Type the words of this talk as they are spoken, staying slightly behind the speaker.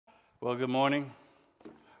Well, good morning.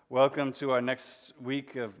 Welcome to our next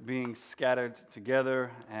week of being scattered together.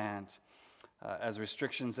 And as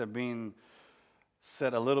restrictions have been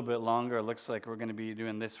set a little bit longer, it looks like we're going to be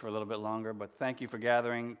doing this for a little bit longer. But thank you for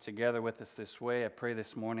gathering together with us this way. I pray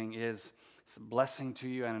this morning is a blessing to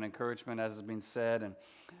you and an encouragement, as has been said. And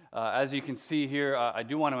as you can see here, I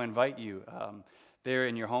do want to invite you there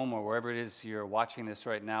in your home or wherever it is you're watching this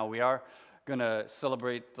right now. We are going to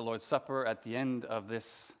celebrate the Lord's Supper at the end of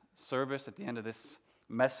this service, at the end of this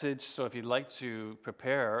message. So if you'd like to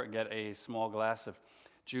prepare, get a small glass of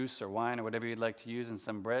juice or wine or whatever you'd like to use and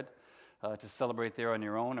some bread to celebrate there on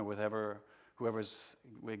your own or with whoever's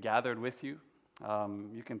gathered with you.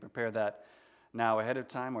 You can prepare that now ahead of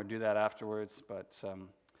time or do that afterwards. But I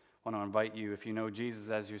want to invite you, if you know Jesus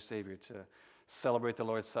as your Savior, to celebrate the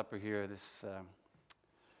Lord's Supper here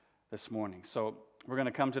this morning. So we're going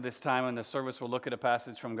to come to this time in the service. We'll look at a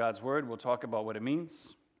passage from God's Word. We'll talk about what it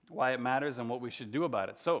means, why it matters, and what we should do about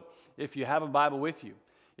it. So if you have a Bible with you,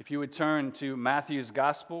 if you would turn to Matthew's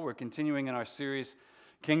Gospel, we're continuing in our series,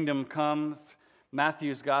 Kingdom Come,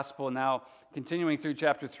 Matthew's Gospel, now continuing through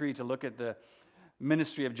chapter 3 to look at the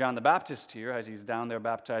ministry of John the Baptist here as he's down there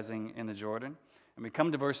baptizing in the Jordan. And we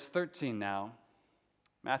come to verse 13 now.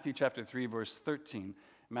 Matthew chapter 3, verse 13.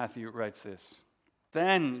 Matthew writes this: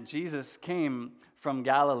 Then Jesus came from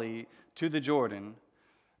Galilee to the Jordan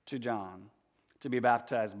to John to be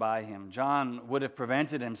baptized by him. John would have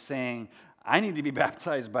prevented him, saying, I need to be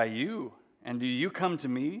baptized by you, and do you come to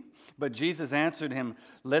me? But Jesus answered him,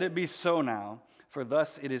 Let it be so now, for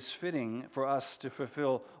thus it is fitting for us to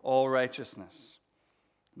fulfill all righteousness.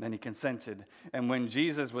 Then he consented. And when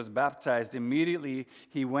Jesus was baptized, immediately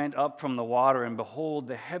he went up from the water, and behold,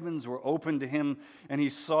 the heavens were opened to him, and he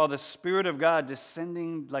saw the Spirit of God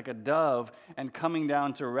descending like a dove and coming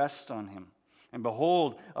down to rest on him. And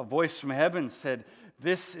behold, a voice from heaven said,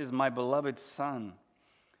 This is my beloved Son,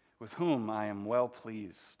 with whom I am well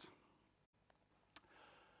pleased.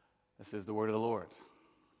 This is the word of the Lord.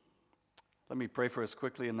 Let me pray for us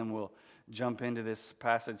quickly, and then we'll jump into this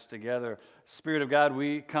passage together. Spirit of God,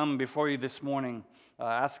 we come before you this morning,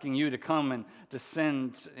 asking you to come and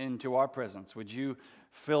descend into our presence. Would you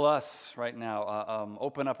fill us right now,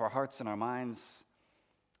 open up our hearts and our minds,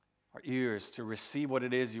 our ears to receive what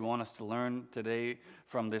it is you want us to learn today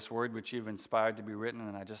from this word which you've inspired to be written.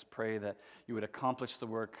 And I just pray that you would accomplish the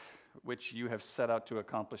work which you have set out to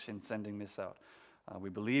accomplish in sending this out. We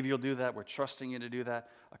believe you'll do that. We're trusting you to do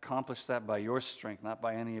that. Accomplish that by your strength, not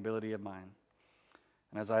by any ability of mine.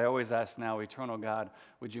 And as I always ask now, eternal God,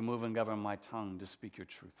 would you move and govern my tongue to speak your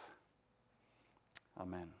truth?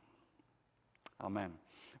 Amen. Amen.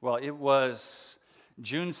 Well, it was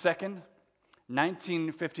June 2nd,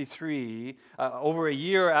 1953, over a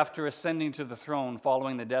year after ascending to the throne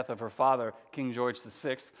following the death of her father, King George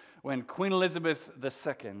VI, when Queen Elizabeth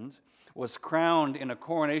II was crowned in a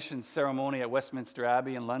coronation ceremony at Westminster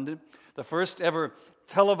Abbey in London, the first ever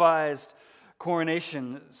televised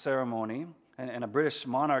coronation ceremony, and a British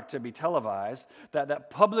monarch to be televised, that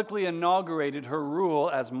publicly inaugurated her rule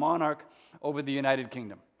as monarch over the United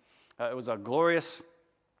Kingdom. It was a glorious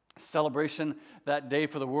celebration that day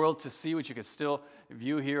for the world to see, which you could still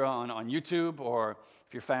view here on YouTube, or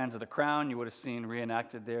if you're fans of The Crown, you would have seen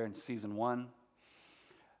reenacted there in season 1.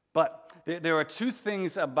 But there are two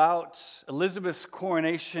things about Elizabeth's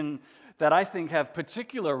coronation that I think have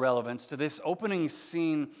particular relevance to this opening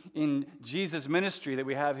scene in Jesus' ministry that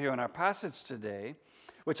we have here in our passage today,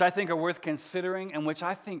 which I think are worth considering and which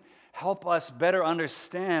I think help us better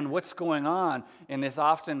understand what's going on in this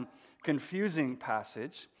often confusing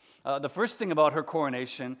passage. The first thing about her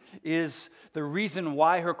coronation is the reason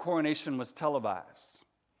why her coronation was televised.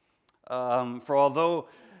 For although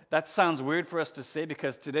that sounds weird for us to say,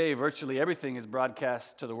 because today virtually everything is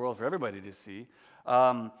broadcast to the world for everybody to see,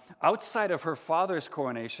 outside of her father's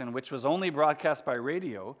coronation, which was only broadcast by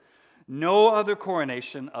radio, no other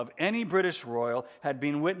coronation of any British royal had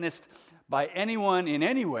been witnessed by anyone in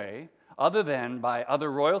any way other than by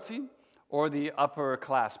other royalty or the upper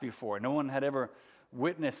class before. No one had ever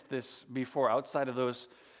witnessed this before outside of those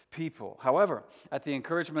people. However, at the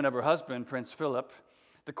encouragement of her husband, Prince Philip,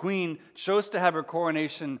 the Queen chose to have her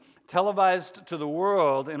coronation televised to the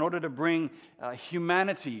world in order to bring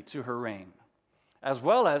humanity to her reign, as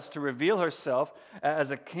well as to reveal herself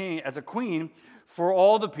as a queen for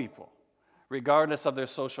all the people, regardless of their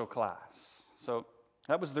social class. So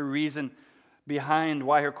that was the reason behind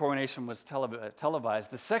why her coronation was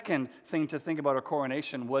televised. The second thing to think about her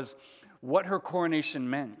coronation was what her coronation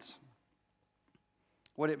meant.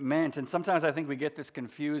 what it meant. And sometimes I think we get this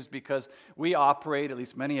confused because we operate, at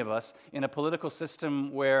least many of us, in a political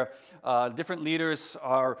system where different leaders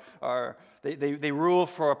they rule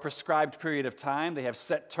for a prescribed period of time. They have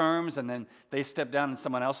set terms, and then they step down and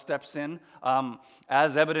someone else steps in.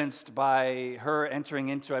 As evidenced by her entering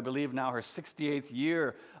into, I believe now, her 68th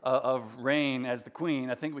year of reign as the queen,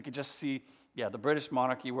 I think we could just see, the British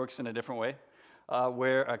monarchy works in a different way,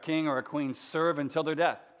 where a king or a queen serve until their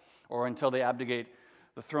death or until they abdicate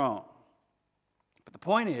the throne. But the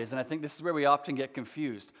point is, and I think this is where we often get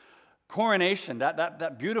confused, coronation,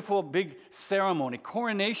 that beautiful big ceremony,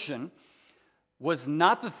 coronation was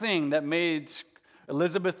not the thing that made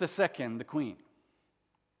Elizabeth II the queen.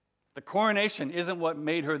 The coronation isn't what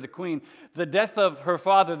made her the queen. The death of her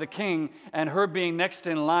father, the king, and her being next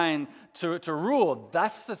in line to rule,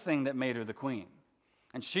 that's the thing that made her the queen.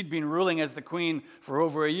 And she'd been ruling as the queen for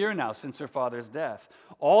over a year now since her father's death.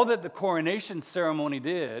 All that the coronation ceremony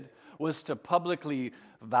did was to publicly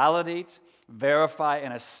validate, verify,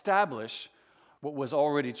 and establish what was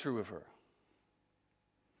already true of her.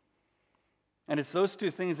 And it's those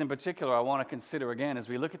two things in particular I want to consider again as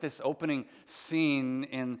we look at this opening scene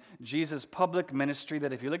in Jesus' public ministry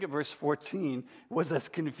that, if you look at verse 14, was as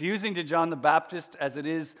confusing to John the Baptist as it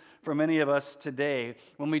is for many of us today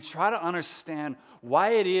when we try to understand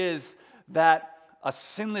why it is that a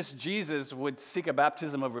sinless Jesus would seek a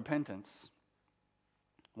baptism of repentance.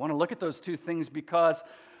 I want to look at those two things because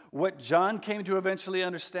what John came to eventually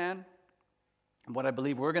understand, and what I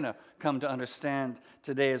believe we're going to come to understand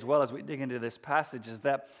today as well as we dig into this passage, is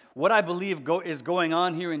that what I believe is going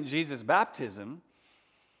on here in Jesus' baptism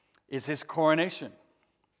is his coronation.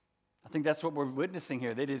 I think that's what we're witnessing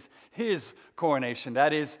here. That is his coronation.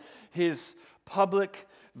 That is his public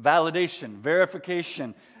validation,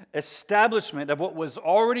 verification, establishment of what was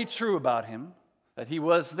already true about him, that he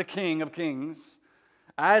was the King of Kings,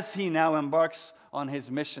 as he now embarks on his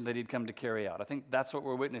mission that he'd come to carry out. I think that's what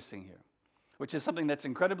we're witnessing here, which is something that's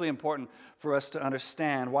incredibly important for us to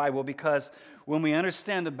understand. Why? Well, because when we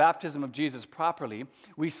understand the baptism of Jesus properly,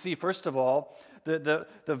 we see, first of all, the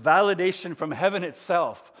validation from heaven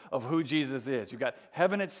itself of who Jesus is. You've got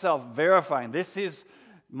heaven itself verifying, this is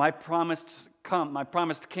my promised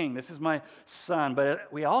king, this is my son.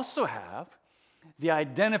 But we also have the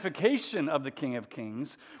identification of the King of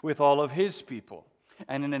Kings with all of his people,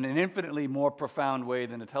 and in an infinitely more profound way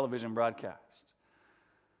than a television broadcast.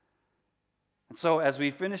 And so as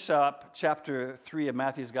we finish up chapter 3 of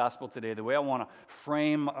Matthew's Gospel today, the way I want to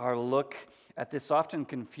frame our look at this often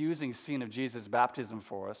confusing scene of Jesus' baptism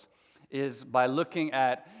for us is by looking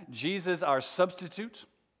at Jesus, our substitute,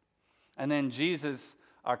 and then Jesus,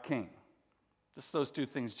 our King. Just those two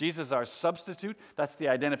things. Jesus, our substitute, that's the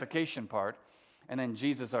identification part, and then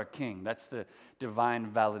Jesus, our King, that's the divine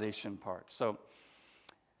validation part. So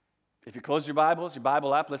if you close your Bibles, your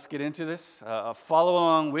Bible app, let's get into this. Follow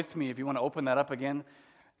along with me if you want to open that up again.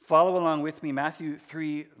 Follow along with me, Matthew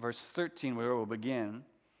 3, verse 13, where we'll begin.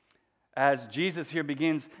 As Jesus here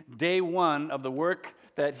begins day one of the work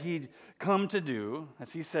that he'd come to do,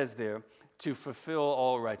 as he says there, to fulfill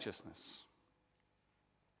all righteousness.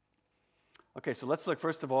 Okay, so let's look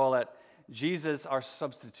first of all at Jesus, our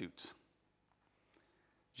substitute.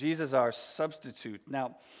 Jesus, our substitute.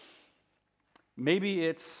 Now, maybe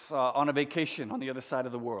it's on a vacation on the other side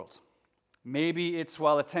of the world. Maybe it's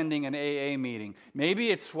while attending an AA meeting. Maybe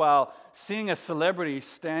it's while seeing a celebrity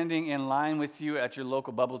standing in line with you at your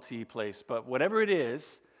local bubble tea place. But whatever it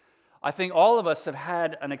is, I think all of us have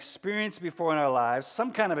had an experience before in our lives,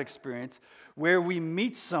 some kind of experience, where we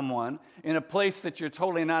meet someone in a place that you're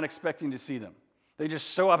totally not expecting to see them. They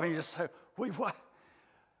just show up and you just say, wait, what?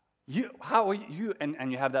 How are you?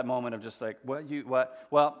 And you have that moment of just like, what?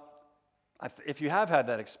 Well, if you have had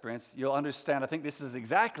that experience, you'll understand. I think this is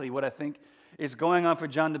exactly what I think is going on for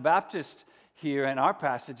John the Baptist here in our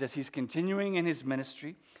passage as he's continuing in his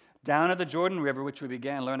ministry down at the Jordan River, which we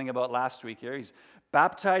began learning about last week here. He's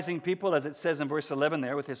baptizing people, as it says in verse 11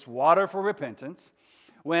 there, with this water for repentance,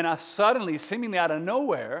 when suddenly, seemingly out of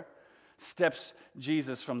nowhere, steps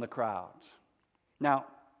Jesus from the crowd. Now,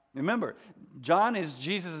 remember, John is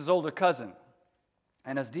Jesus' older cousin.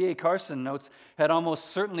 And as D.A. Carson notes, had almost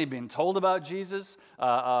certainly been told about Jesus.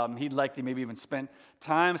 He'd likely maybe even spent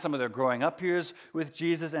time, some of their growing up years with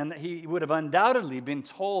Jesus, and he would have undoubtedly been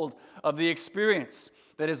told of the experience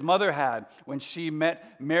that his mother had when she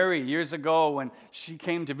met Mary years ago when she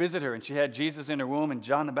came to visit her and she had Jesus in her womb, and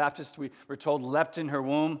John the Baptist, we were told, leapt in her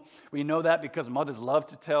womb. We know that because mothers love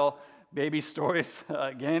to tell baby stories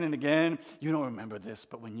again and again. You don't remember this,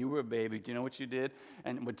 but when you were a baby, do you know what you did?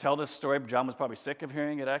 And would tell this story. John was probably sick of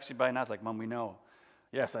hearing it actually by now. It's like, Mom, we know.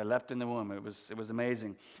 Yes, I leapt in the womb. It was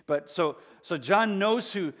amazing. But so John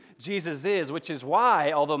knows who Jesus is, which is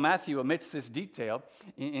why, although Matthew omits this detail,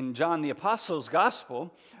 in John the Apostle's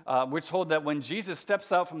Gospel, we're told that when Jesus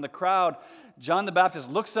steps out from the crowd, John the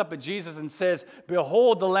Baptist looks up at Jesus and says,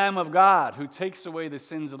 "Behold the Lamb of God who takes away the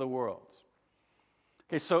sins of the world."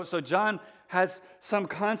 Okay, so John has some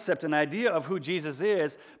concept, an idea of who Jesus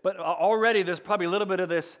is, but already there's probably a little bit of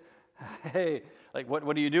this, hey, like,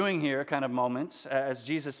 what are you doing here kind of moment as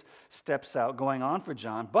Jesus steps out going on for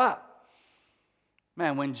John. But,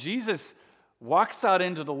 man, when Jesus walks out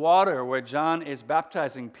into the water where John is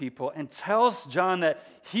baptizing people and tells John that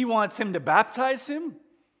he wants him to baptize him,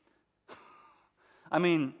 I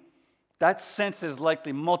mean, that sense is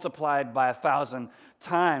likely multiplied by 1,000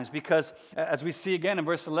 times because, as we see again in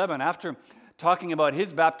verse 11, after talking about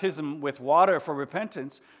his baptism with water for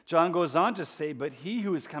repentance, John goes on to say, "But he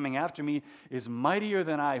who is coming after me is mightier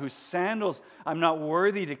than I, whose sandals I'm not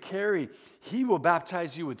worthy to carry. He will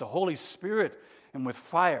baptize you with the Holy Spirit and with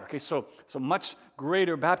fire." Okay, so much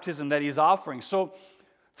greater baptism that he's offering. So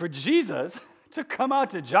for Jesus to come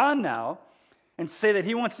out to John now and say that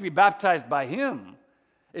he wants to be baptized by him,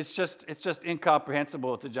 it's just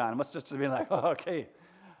incomprehensible to John. It must just be like, "Oh, okay,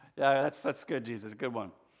 yeah, that's good, Jesus, good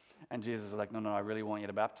one." And Jesus is like, no, I really want you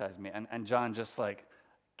to baptize me. And John just like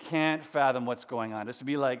can't fathom what's going on. This would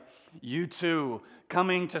be like you two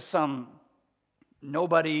coming to some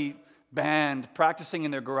nobody band practicing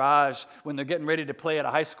in their garage when they're getting ready to play at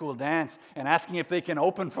a high school dance and asking if they can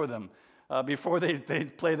open for them before they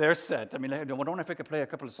play their set. I mean, I wonder if I could play a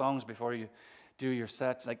couple of songs before you do your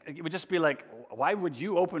set. Like, it would just be like, why would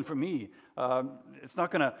you open for me? It's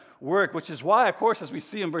not going to work, which is why, of course, as we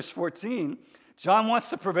see in verse 14, John wants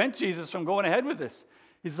to prevent Jesus from going ahead with this.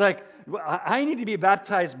 He's like, I need to be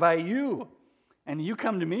baptized by you, and you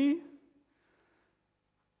come to me?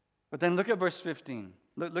 But then look at verse 15.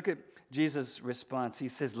 Look at Jesus' response. He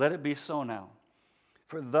says, "Let it be so now,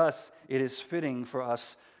 for thus it is fitting for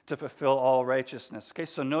us to fulfill all righteousness." Okay,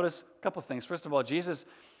 so notice a couple things. First of all, Jesus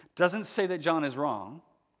doesn't say that John is wrong.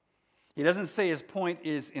 He doesn't say his point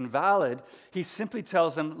is invalid. He simply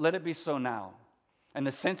tells him, "Let it be so now." And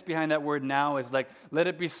the sense behind that word "now" is like, let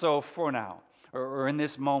it be so for now, or in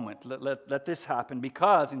this moment. Let this happen,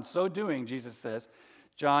 because in so doing, Jesus says,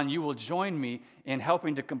 "John, you will join me in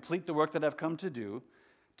helping to complete the work that I've come to do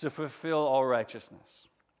to fulfill all righteousness.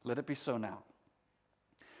 Let it be so now."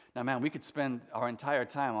 Now, man, we could spend our entire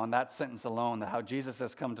time on that sentence alone, that how Jesus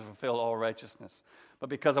has come to fulfill all righteousness. But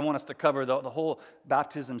because I want us to cover the whole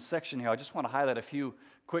baptism section here, I just want to highlight a few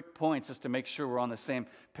quick points just to make sure we're on the same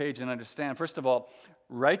page and understand. First of all,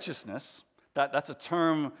 righteousness, that's a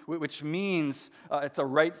term which means it's a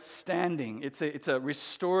right standing. It's a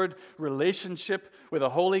restored relationship with a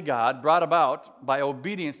holy God brought about by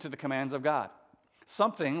obedience to the commands of God.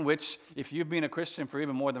 Something which, if you've been a Christian for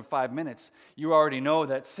even more than 5 minutes, you already know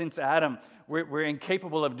that since Adam, we're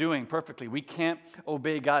incapable of doing perfectly. We can't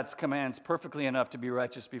obey God's commands perfectly enough to be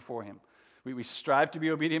righteous before Him. We strive to be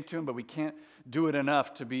obedient to Him, but we can't do it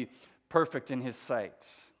enough to be perfect in His sight.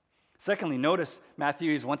 Secondly, notice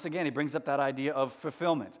Matthew, once again, he brings up that idea of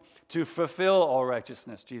fulfillment. To fulfill all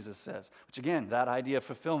righteousness, Jesus says. Which again, that idea of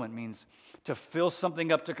fulfillment means to fill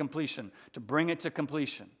something up to completion, to bring it to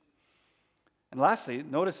completion. And lastly,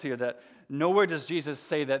 notice here that nowhere does Jesus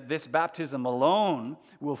say that this baptism alone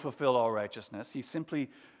will fulfill all righteousness. He simply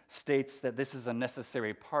states that this is a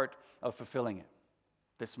necessary part of fulfilling it.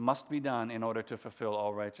 This must be done in order to fulfill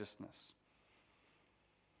all righteousness.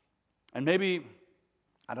 And maybe,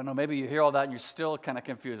 I don't know, maybe you hear all that and you're still kind of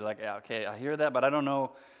confused. Like, yeah, okay, I hear that, but I don't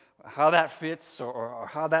know how that fits or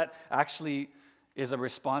how that actually is a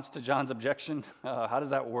response to John's objection. How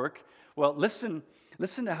does that work? Well, listen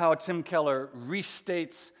to how Tim Keller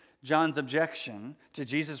restates John's objection to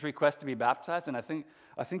Jesus' request to be baptized, and I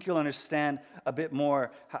think you'll understand a bit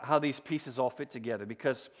more how these pieces all fit together.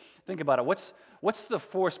 Because think about it, what's the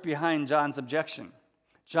force behind John's objection?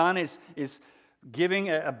 John is giving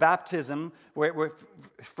a baptism where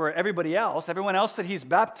for everybody else, everyone else that he's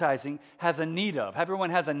baptizing has a need of. Everyone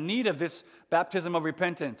has a need of this baptism of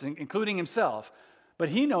repentance, including himself. But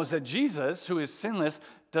he knows that Jesus, who is sinless,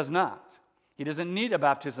 does not. He doesn't need a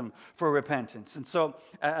baptism for repentance. And so,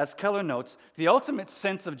 as Keller notes, the ultimate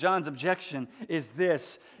sense of John's objection is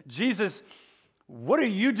this: Jesus, what are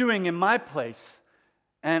you doing in my place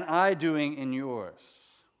and I doing in yours?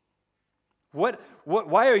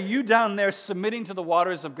 Why are you down there submitting to the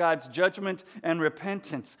waters of God's judgment and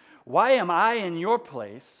repentance? Why am I in your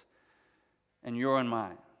place and you're in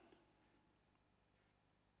mine?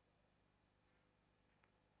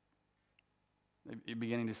 You're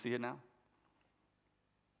beginning to see it now?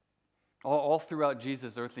 All throughout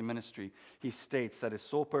Jesus' earthly ministry, he states that his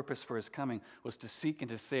sole purpose for his coming was to seek and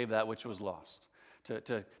to save that which was lost,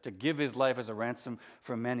 to give his life as a ransom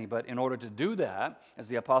for many. But in order to do that, as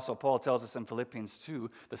the Apostle Paul tells us in Philippians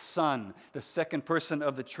 2, the Son, the second person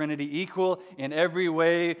of the Trinity, equal in every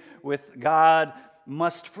way with God,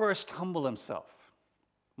 must first humble himself,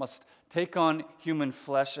 must take on human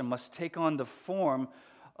flesh, and must take on the form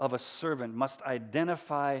of a servant, must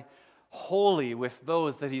identify wholly with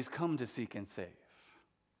those that he's come to seek and save.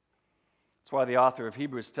 That's why the author of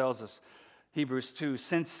Hebrews tells us, Hebrews 2,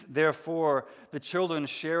 since therefore the children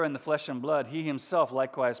share in the flesh and blood, he himself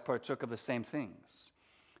likewise partook of the same things.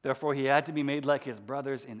 Therefore he had to be made like his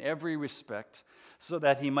brothers in every respect, so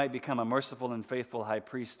that he might become a merciful and faithful high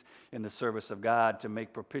priest in the service of God, to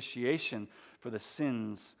make propitiation for the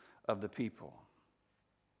sins of the people.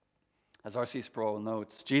 As R.C. Sproul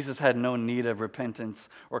notes, Jesus had no need of repentance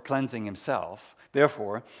or cleansing himself.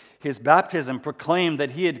 Therefore, his baptism proclaimed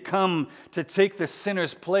that he had come to take the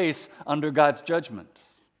sinner's place under God's judgment.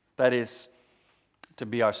 That is, to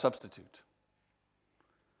be our substitute.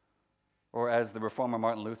 Or as the reformer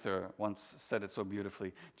Martin Luther once said it so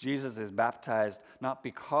beautifully, Jesus is baptized not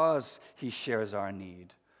because he shares our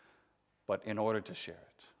need, but in order to share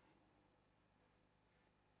it.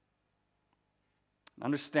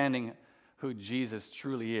 Understanding who Jesus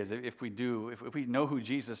truly is, if we know who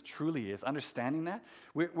Jesus truly is, understanding that,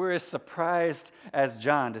 we're as surprised as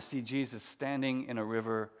John to see Jesus standing in a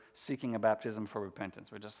river seeking a baptism for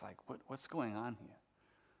repentance. We're just like, what's going on here?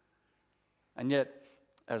 And yet,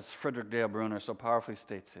 as Frederick Dale Bruner so powerfully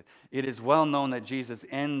states it, it is well known that Jesus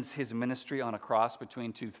ends his ministry on a cross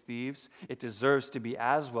between two thieves. It deserves to be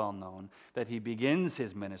as well known that he begins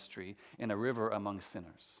his ministry in a river among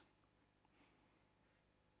sinners.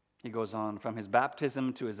 He goes on, from his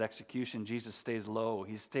baptism to his execution, Jesus stays low.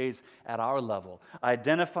 He stays at our level,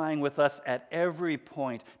 identifying with us at every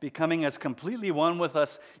point, becoming as completely one with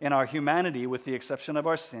us in our humanity, with the exception of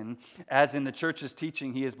our sin, as in the church's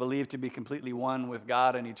teaching, he is believed to be completely one with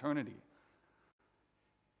God in eternity.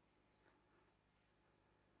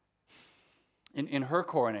 In her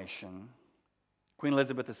coronation, Queen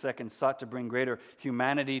Elizabeth II sought to bring greater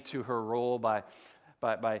humanity to her role by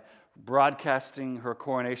broadcasting her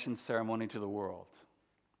coronation ceremony to the world.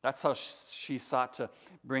 That's how she sought to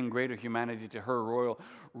bring greater humanity to her royal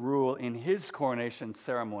rule in his coronation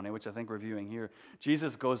ceremony, which I think we're viewing here.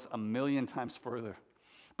 Jesus goes a million times further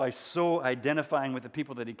by so identifying with the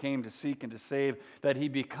people that he came to seek and to save that he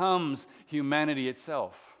becomes humanity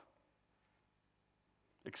itself,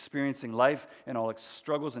 experiencing life and all its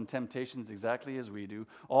struggles and temptations exactly as we do,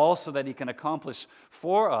 all so that he can accomplish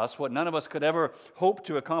for us what none of us could ever hope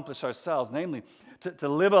to accomplish ourselves, namely, to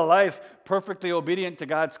live a life perfectly obedient to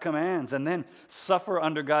God's commands and then suffer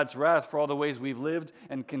under God's wrath for all the ways we've lived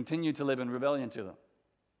and continue to live in rebellion to them.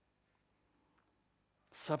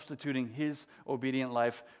 Substituting his obedient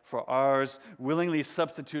life for ours, willingly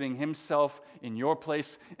substituting himself in your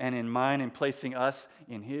place and in mine, and placing us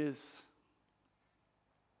in his.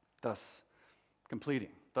 Thus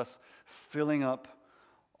completing, thus filling up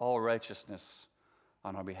all righteousness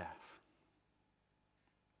on our behalf.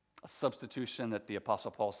 A substitution that the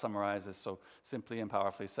Apostle Paul summarizes so simply and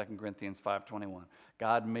powerfully, 2 Corinthians 5:21.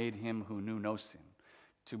 God made him who knew no sin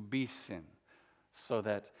to be sin, so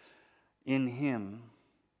that in him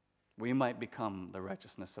we might become the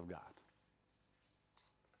righteousness of God.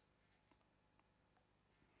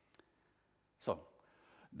 So,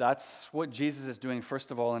 that's what Jesus is doing,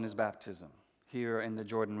 first of all, in his baptism here in the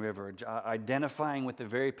Jordan River, identifying with the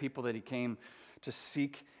very people that he came to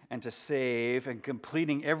seek and to save, and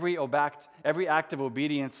completing every act of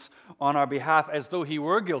obedience on our behalf as though he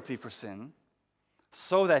were guilty for sin,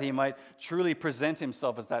 so that he might truly present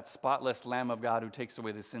himself as that spotless Lamb of God who takes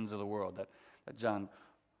away the sins of the world that John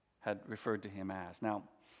had referred to him as. Now,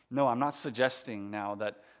 no, I'm not suggesting now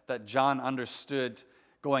that John understood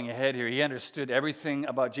going ahead here. He understood everything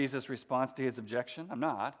about Jesus' response to his objection. I'm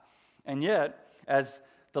not. And yet, as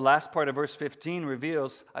the last part of verse 15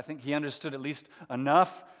 reveals, I think he understood at least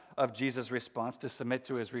enough of Jesus' response to submit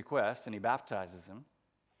to his request, and he baptizes him.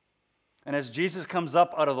 And as Jesus comes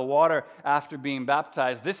up out of the water after being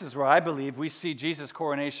baptized, this is where I believe we see Jesus'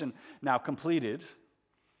 coronation now completed.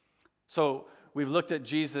 So we've looked at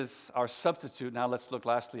Jesus, our substitute. Now let's look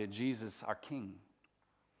lastly at Jesus, our King.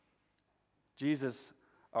 Jesus,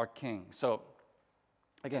 our King. So,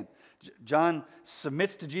 again, John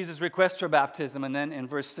submits to Jesus' request for baptism, and then in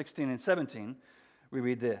verse 16 and 17, we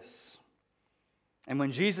read this. And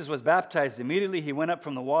when Jesus was baptized, immediately he went up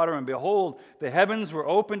from the water, and behold, the heavens were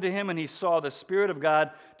opened to him, and he saw the Spirit of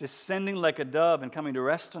God descending like a dove and coming to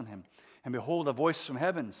rest on him. And behold, a voice from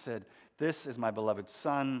heaven said, "This is my beloved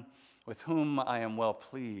Son, with whom I am well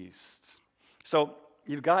pleased." So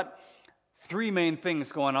you've got three main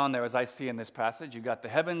things going on there as I see in this passage. You've got the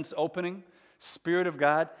heavens opening, Spirit of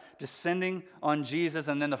God descending on Jesus,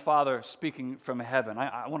 and then the Father speaking from heaven.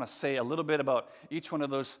 I want to say a little bit about each one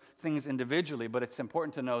of those things individually, but it's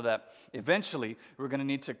important to know that eventually we're going to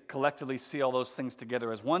need to collectively see all those things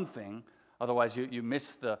together as one thing. Otherwise, you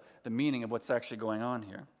miss the meaning of what's actually going on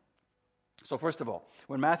here. So first of all,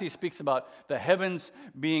 when Matthew speaks about the heavens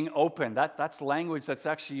being open, that's language that's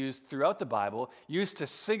actually used throughout the Bible, used to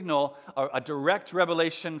signal a direct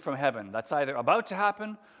revelation from heaven. That's either about to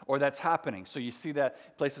happen or that's happening. So you see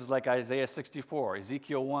that places like Isaiah 64,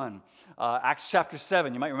 Ezekiel 1, Acts chapter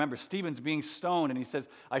 7. You might remember Stephen's being stoned and he says,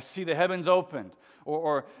 "I see the heavens opened."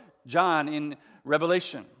 Or John in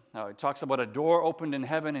Revelation, it talks about a door opened in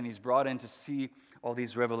heaven and he's brought in to see all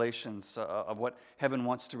these revelations of what heaven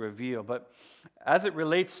wants to reveal. But as it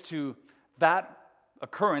relates to that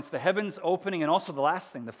occurrence, the heavens opening, and also the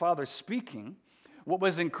last thing, the Father speaking, what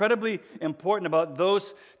was incredibly important about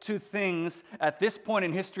those two things at this point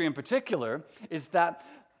in history in particular is that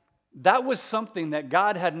that was something that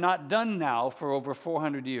God had not done now for over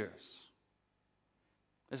 400 years.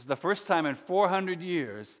 This is the first time in 400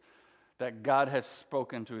 years that God has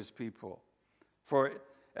spoken to his people. For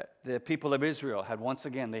the people of Israel had once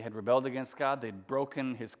again, they had rebelled against God, they'd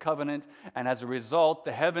broken his covenant, and as a result,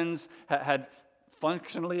 the heavens had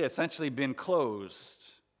functionally, essentially been closed.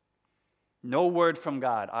 No word from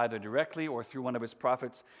God, either directly or through one of his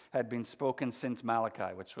prophets, had been spoken since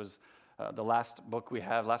Malachi, which was the last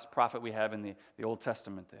prophet we have in the Old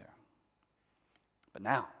Testament there. But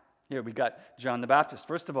now, here we got John the Baptist.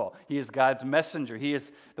 First of all, he is God's messenger. He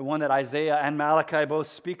is the one that Isaiah and Malachi both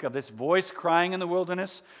speak of. This voice crying in the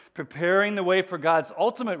wilderness, preparing the way for God's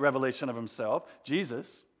ultimate revelation of himself,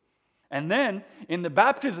 Jesus. And then, in the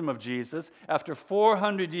baptism of Jesus, after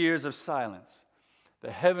 400 years of silence,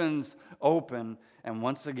 the heavens open, and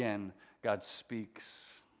once again, God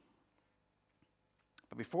speaks.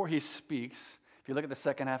 But before he speaks, if you look at the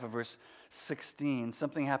second half of verse 16,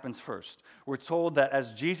 something happens first. We're told that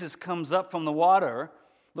as Jesus comes up from the water,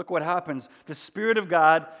 look what happens. The Spirit of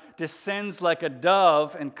God descends like a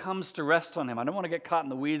dove and comes to rest on him. I don't want to get caught in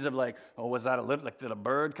the weeds of was that did a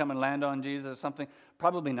bird come and land on Jesus or something?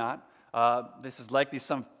 Probably not. This is likely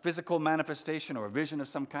some physical manifestation or a vision of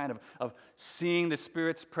some kind of seeing the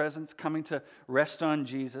Spirit's presence coming to rest on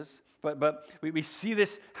Jesus. But we see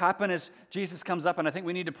this happen as Jesus comes up, and I think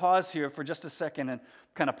we need to pause here for just a second and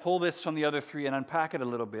kind of pull this from the other three and unpack it a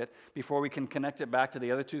little bit before we can connect it back to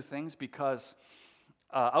the other two things, because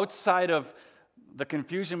outside of the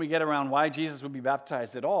confusion we get around why Jesus would be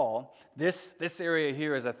baptized at all, this area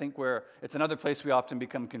here is, I think, where it's another place we often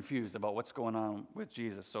become confused about what's going on with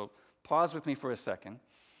Jesus. So pause with me for a second.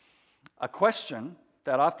 A question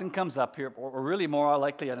that often comes up here, or really more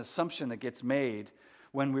likely an assumption that gets made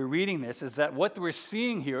when we're reading this, is that what we're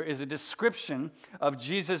seeing here is a description of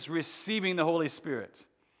Jesus receiving the Holy Spirit.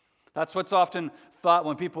 That's what's often thought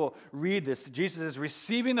when people read this. Jesus is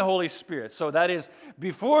receiving the Holy Spirit. So that is,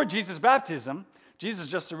 before Jesus' baptism, Jesus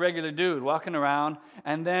is just a regular dude walking around,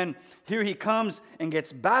 and then here he comes and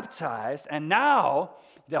gets baptized, and now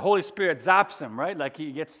the Holy Spirit zaps him, right? Like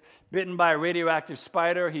he gets bitten by a radioactive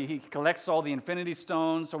spider, he collects all the infinity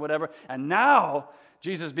stones or whatever, and now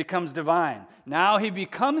Jesus becomes divine. Now he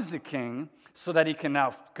becomes the king so that he can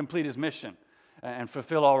now complete his mission and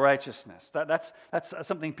fulfill all righteousness. That's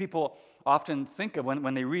something people often think of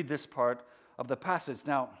when they read this part of the passage.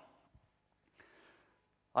 Now,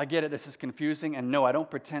 I get it, this is confusing, and no, I don't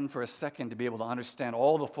pretend for a second to be able to understand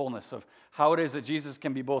all the fullness of how it is that Jesus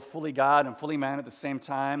can be both fully God and fully man at the same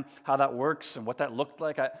time, how that works and what that looked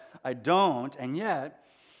like. I don't, and yet,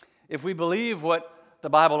 if we believe what the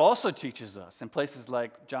Bible also teaches us in places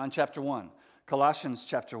like John chapter 1, Colossians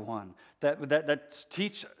chapter 1, that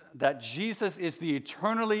teach that Jesus is the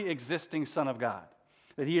eternally existing Son of God,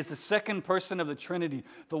 that he is the second person of the Trinity,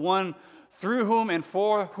 the one through whom and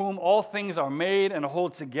for whom all things are made and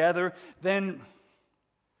hold together, then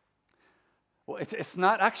it's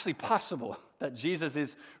not actually possible that Jesus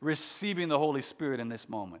is receiving the Holy Spirit in this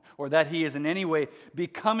moment, or that he is in any way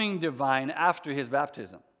becoming divine after his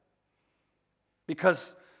baptism.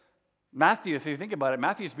 Because Matthew, if you think about it,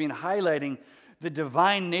 Matthew's been highlighting the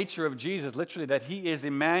divine nature of Jesus, literally, that he is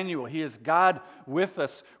Emmanuel, he is God with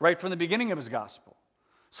us right from the beginning of his gospel.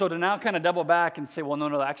 So to now kind of double back and say, well,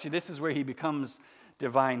 no, actually this is where he becomes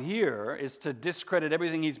divine here, is to discredit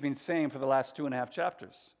everything he's been saying for the last 2.5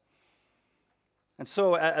 chapters. And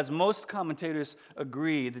so, as most commentators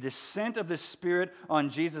agree, the descent of the Spirit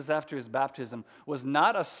on Jesus after his baptism was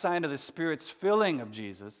not a sign of the Spirit's filling of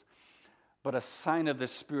Jesus, but a sign of the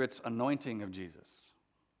Spirit's anointing of Jesus.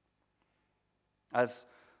 As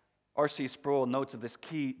R.C. Sproul notes of this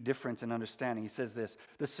key difference in understanding, he says this: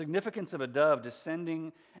 the significance of a dove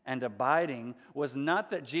descending and abiding was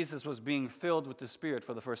not that Jesus was being filled with the Spirit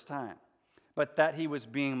for the first time, but that he was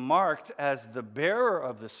being marked as the bearer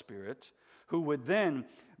of the Spirit, who would then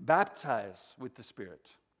baptize with the Spirit.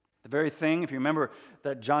 The very thing, if you remember,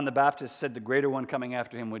 that John the Baptist said the greater one coming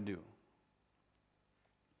after him would do.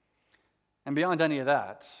 And beyond any of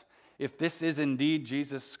that, if this is indeed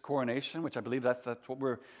Jesus' coronation, which I believe that's what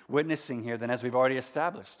we're witnessing here, then as we've already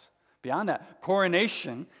established, beyond that,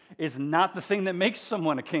 coronation is not the thing that makes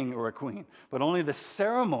someone a king or a queen, but only the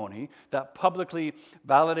ceremony that publicly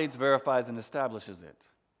validates, verifies, and establishes it.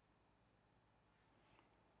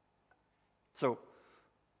 So,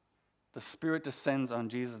 the Spirit descends on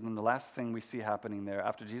Jesus, and the last thing we see happening there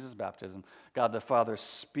after Jesus' baptism, God the Father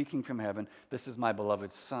speaking from heaven, "This is my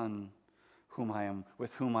beloved Son,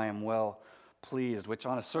 with whom I am well pleased," which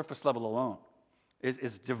on a surface level alone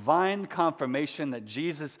is divine confirmation that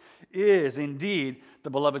Jesus is indeed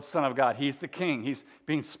the beloved Son of God. He's the King. He's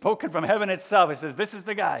being spoken from heaven itself. It says, this is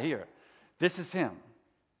the guy here. This is him.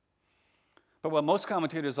 But what most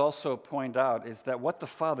commentators also point out is that what the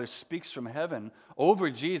Father speaks from heaven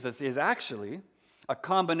over Jesus is actually a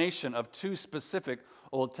combination of two specific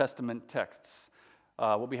Old Testament texts.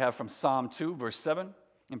 What we have from Psalm 2, verse 7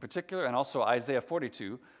 in particular, and also Isaiah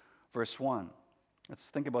 42, verse 1.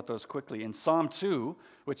 Let's think about those quickly. In Psalm 2,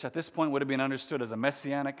 which at this point would have been understood as a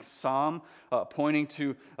messianic psalm pointing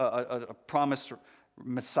to a promised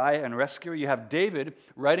Messiah and rescuer, you have David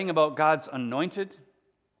writing about God's anointed,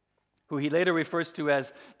 who he later refers to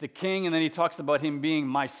as the king, and then he talks about him being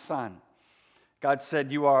my son. God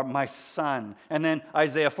said, "You are my son." And then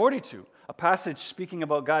Isaiah 42, a passage speaking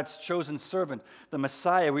about God's chosen servant, the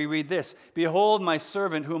Messiah, we read this: "Behold my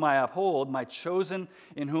servant whom I uphold, my chosen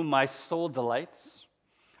in whom my soul delights.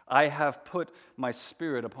 I have put my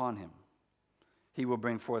Spirit upon him. He will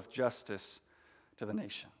bring forth justice to the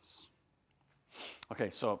nations." Okay,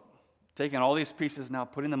 so taking all these pieces now,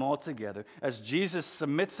 putting them all together, as Jesus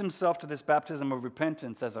submits himself to this baptism of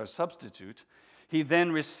repentance as our substitute, he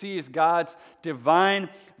then receives God's divine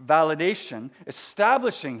validation,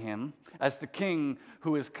 establishing him as the King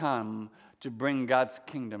who has come to bring God's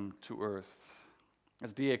kingdom to earth.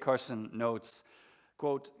 As D.A. Carson notes,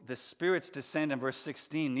 quote, "The Spirit's descent in verse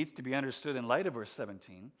 16 needs to be understood in light of verse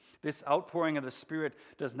 17. This outpouring of the Spirit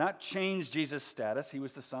does not change Jesus' status, he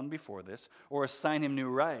was the Son before this, or assign him new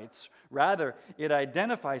rights. Rather, it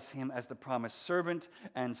identifies him as the promised servant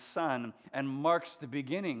and son and marks the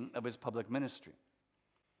beginning of his public ministry."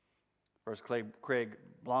 First, Craig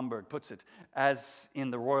Blomberg puts it, as in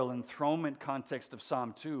the royal enthronement context of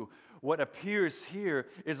Psalm 2, what appears here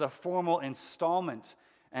is a formal installment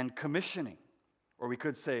and commissioning, or we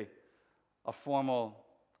could say a formal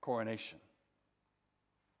coronation.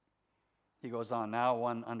 He goes on, now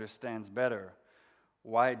one understands better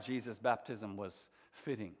why Jesus' baptism was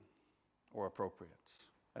fitting or appropriate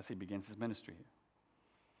as he begins his ministry here.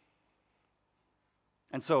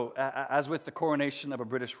 And so, as with the coronation of a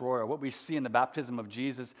British royal, what we see in the baptism of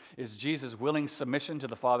Jesus is Jesus' willing submission to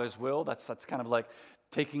the Father's will. That's kind of like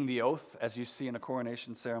taking the oath, as you see in a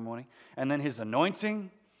coronation ceremony. And then his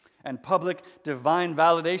anointing and public divine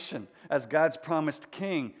validation as God's promised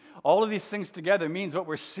king. All of these things together means what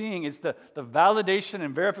we're seeing is the validation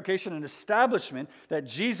and verification and establishment that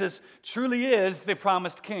Jesus truly is the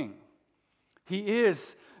promised king. He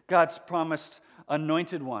is God's promised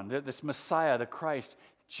anointed one, this Messiah, the Christ.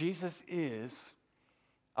 Jesus is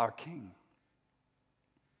our king.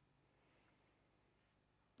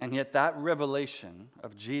 And yet that revelation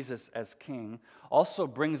of Jesus as king also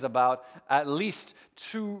brings about at least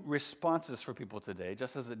two responses for people today,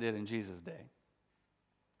 just as it did in Jesus' day.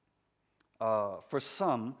 For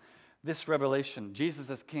some, this revelation, Jesus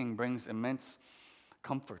as king, brings immense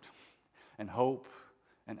comfort and hope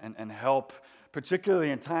and help,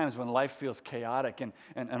 particularly in times when life feels chaotic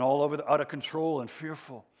and all over out of control and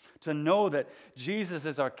fearful. To know that Jesus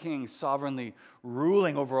is our king, sovereignly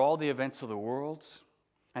ruling over all the events of the world,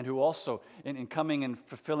 and who also, in coming and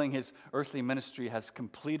fulfilling his earthly ministry, has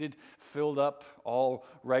completed, filled up all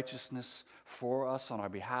righteousness for us on our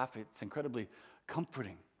behalf. It's incredibly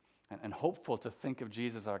comforting and hopeful to think of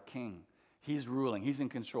Jesus our king. He's ruling, he's in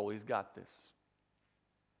control, he's got this.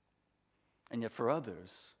 And yet for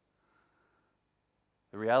others,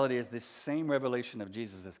 the reality is this same revelation of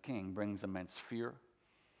Jesus as king brings immense fear,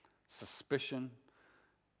 suspicion,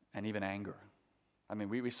 and even anger. I mean,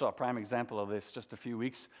 we saw a prime example of this just a few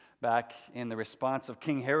weeks back in the response of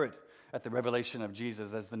King Herod at the revelation of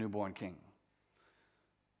Jesus as the newborn king.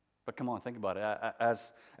 But come on, think about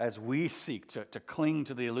it. As we seek to cling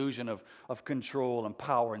to the illusion of control and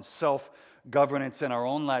power and self-governance in our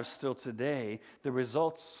own lives still today, the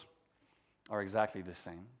results are exactly the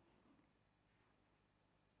same.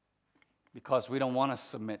 Because we don't want to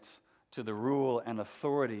submit to the rule and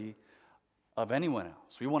authority of anyone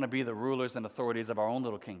else. We want to be the rulers and authorities of our own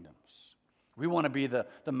little kingdoms. We want to be the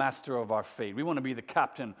master of our fate. We want to be the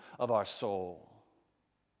captain of our soul.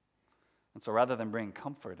 And so rather than bring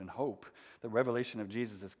comfort and hope, the revelation of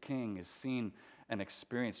Jesus as King is seen and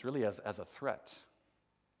experienced really as a threat.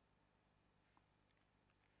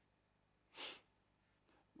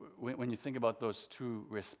 When you think about those two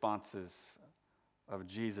responses of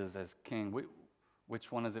Jesus as King,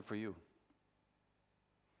 which one is it for you?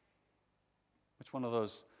 Which one of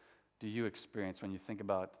those do you experience when you think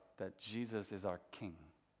about that Jesus is our King?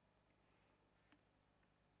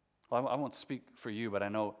 Well, I won't speak for you, but I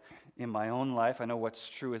know in my own life, I know what's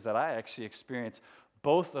true is that I actually experience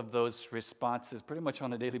both of those responses pretty much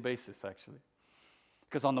on a daily basis, actually.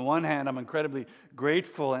 Because on the one hand, I'm incredibly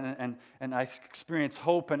grateful and I experience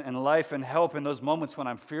hope and life and help in those moments when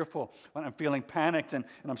I'm fearful, when I'm feeling panicked and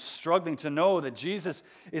I'm struggling to know that Jesus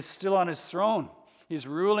is still on his throne. He's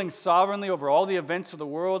ruling sovereignly over all the events of the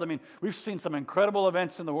world. I mean, we've seen some incredible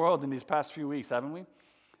events in the world in these past few weeks, haven't we?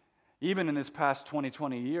 Even in this past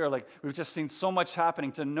 2020 year, like we've just seen so much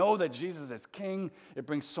happening. To know that Jesus is King, it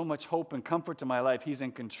brings so much hope and comfort to my life. He's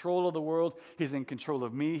in control of the world. He's in control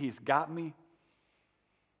of me. He's got me.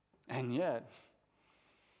 And yet,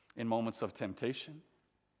 in moments of temptation,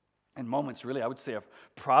 in moments really, I would say, of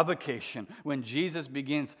provocation, when Jesus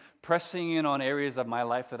begins pressing in on areas of my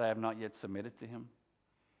life that I have not yet submitted to him,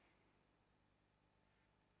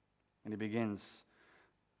 and he begins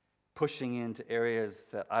pushing into areas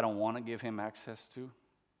that I don't want to give him access to,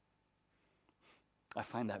 I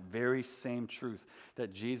find that very same truth,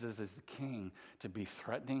 that Jesus is the King, to be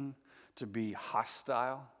threatening, to be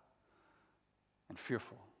hostile, and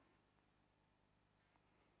fearful.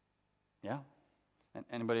 Yeah? And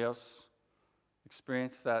anybody else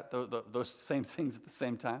experience that, those same things at the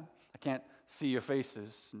same time? I can't see your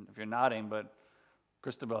faces if you're nodding, but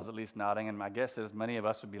Christabel's at least nodding, and my guess is many of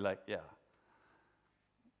us would be like, yeah,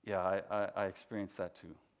 I experienced that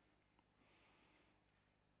too.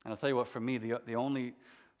 And I'll tell you what, for me, the only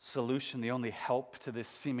solution, the only help to this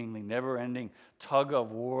seemingly never-ending tug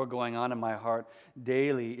of war going on in my heart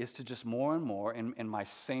daily is to just more and more, in my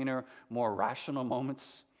saner, more rational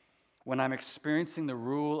moments, when I'm experiencing the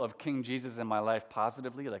rule of King Jesus in my life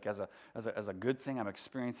positively, like as a good thing, I'm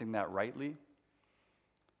experiencing that rightly.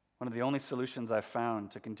 One of the only solutions I've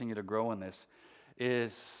found to continue to grow in this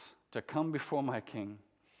is to come before my King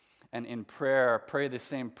and in prayer, pray the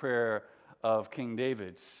same prayer of King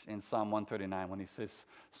David in Psalm 139 when he says,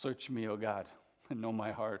 "Search me, O God, and know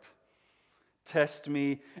my heart. Test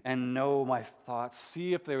me and know my thoughts.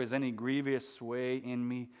 See if there is any grievous way in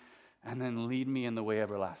me, and then lead me in the way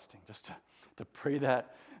everlasting." Just to pray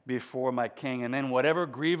that before my King. And then whatever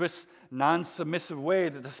grievous, non-submissive way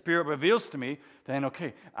that the Spirit reveals to me, then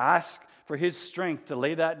okay, ask for his strength to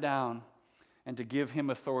lay that down and to give him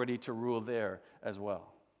authority to rule there as well.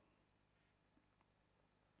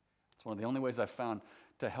 It's one of the only ways I've found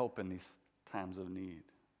to help in these times of need.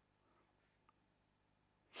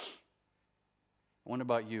 I wonder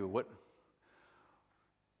about you. What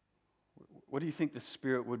do you think the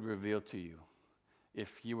Spirit would reveal to you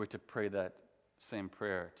if you were to pray that same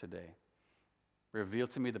prayer today? Reveal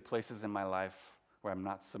to me the places in my life where I'm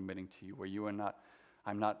not submitting to you, where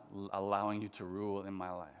I'm not allowing you to rule in my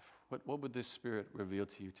life. What would this Spirit reveal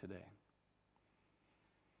to you today?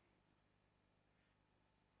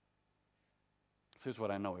 So here's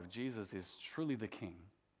what I know. If Jesus is truly the King,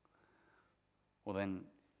 well then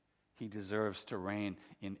he deserves to reign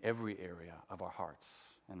in every area of our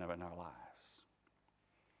hearts and in our lives.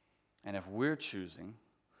 And if we're choosing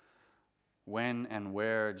when and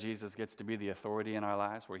where Jesus gets to be the authority in our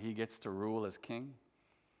lives, where he gets to rule as King,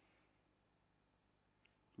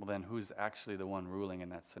 well then who's actually the one ruling in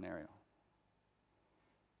that scenario?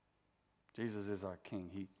 Jesus is our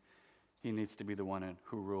King. He needs to be the one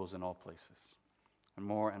who rules in all places. And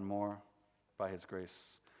more, by his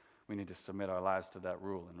grace, we need to submit our lives to that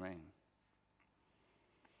rule and reign.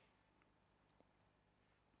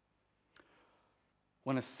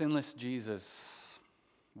 When a sinless Jesus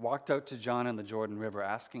walked out to John in the Jordan River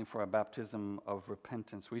asking for a baptism of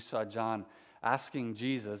repentance, we saw John asking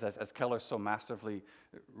Jesus, as Keller so masterfully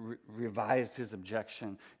revised his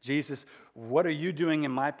objection, "Jesus, what are you doing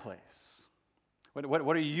in my place?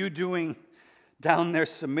 What are you doing down there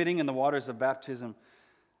submitting in the waters of baptism,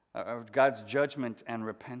 of God's judgment and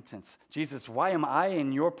repentance? Jesus, why am I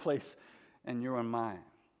in your place and you're in mine?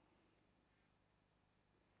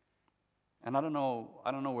 And I don't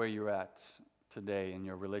know where you're at today in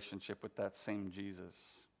your relationship with that same Jesus.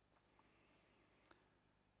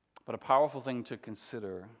 But a powerful thing to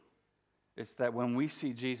consider is that when we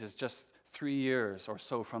see Jesus just 3 years or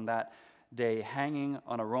so from that day hanging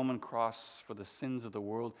on a Roman cross for the sins of the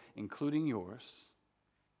world, including yours,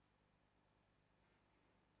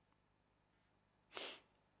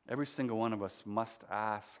 every single one of us must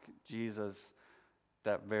ask Jesus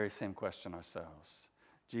that very same question ourselves.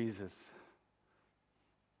 Jesus,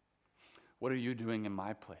 what are you doing in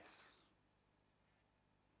my place?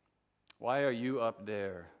 Why are you up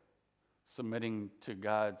there submitting to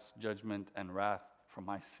God's judgment and wrath for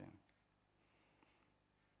my sin?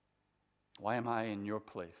 Why am I in your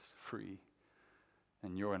place free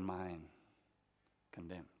and you're in mine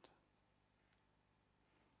condemned?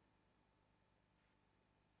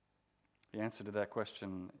 The answer to that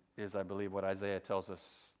question is, I believe, what Isaiah tells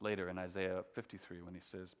us later in Isaiah 53 when he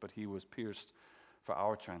says, "But he was pierced for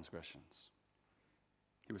our transgressions.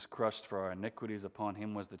 He was crushed for our iniquities. Upon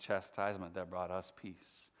him was the chastisement that brought us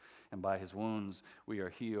peace. And by his wounds we are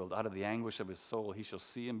healed. Out of the anguish of his soul he shall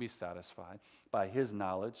see and be satisfied. By his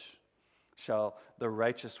knowledge shall the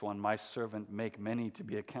righteous one, my servant, make many to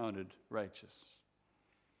be accounted righteous.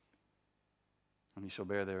 And he shall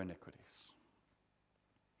bear their iniquities."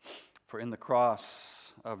 For in the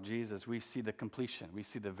cross of Jesus, we see the completion. We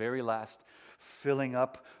see the very last filling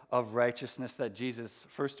up of righteousness that Jesus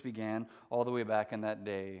first began all the way back in that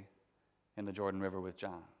day in the Jordan River with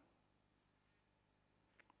John.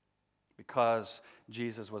 Because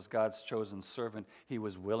Jesus was God's chosen servant, he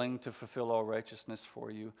was willing to fulfill all righteousness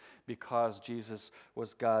for you. Because Jesus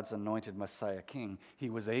was God's anointed Messiah King, he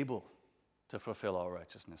was able to fulfill all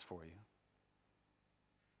righteousness for you.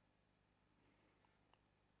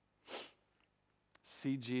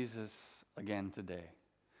 See Jesus again today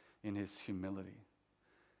in his humility,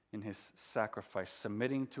 in his sacrifice,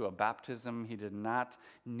 submitting to a baptism he did not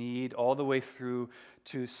need, all the way through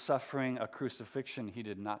to suffering a crucifixion he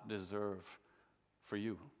did not deserve for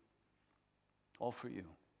you. All for you.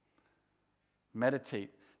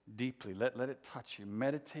 Meditate deeply. Let it touch you.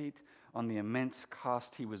 Meditate on the immense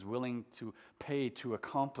cost he was willing to pay to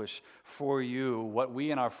accomplish for you what we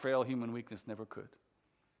in our frail human weakness never could.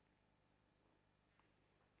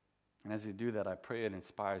 And as you do that, I pray it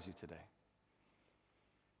inspires you today.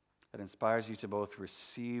 It inspires you to both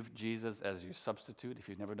receive Jesus as your substitute, if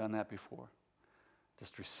you've never done that before.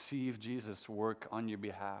 Just receive Jesus' work on your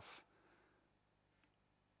behalf.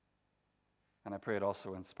 And I pray it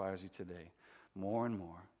also inspires you today, more and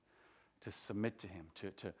more, to submit to him,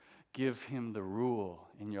 to give him the rule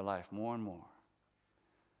in your life more and more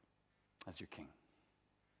as your king.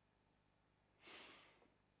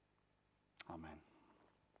 Amen.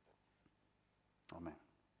 Amen.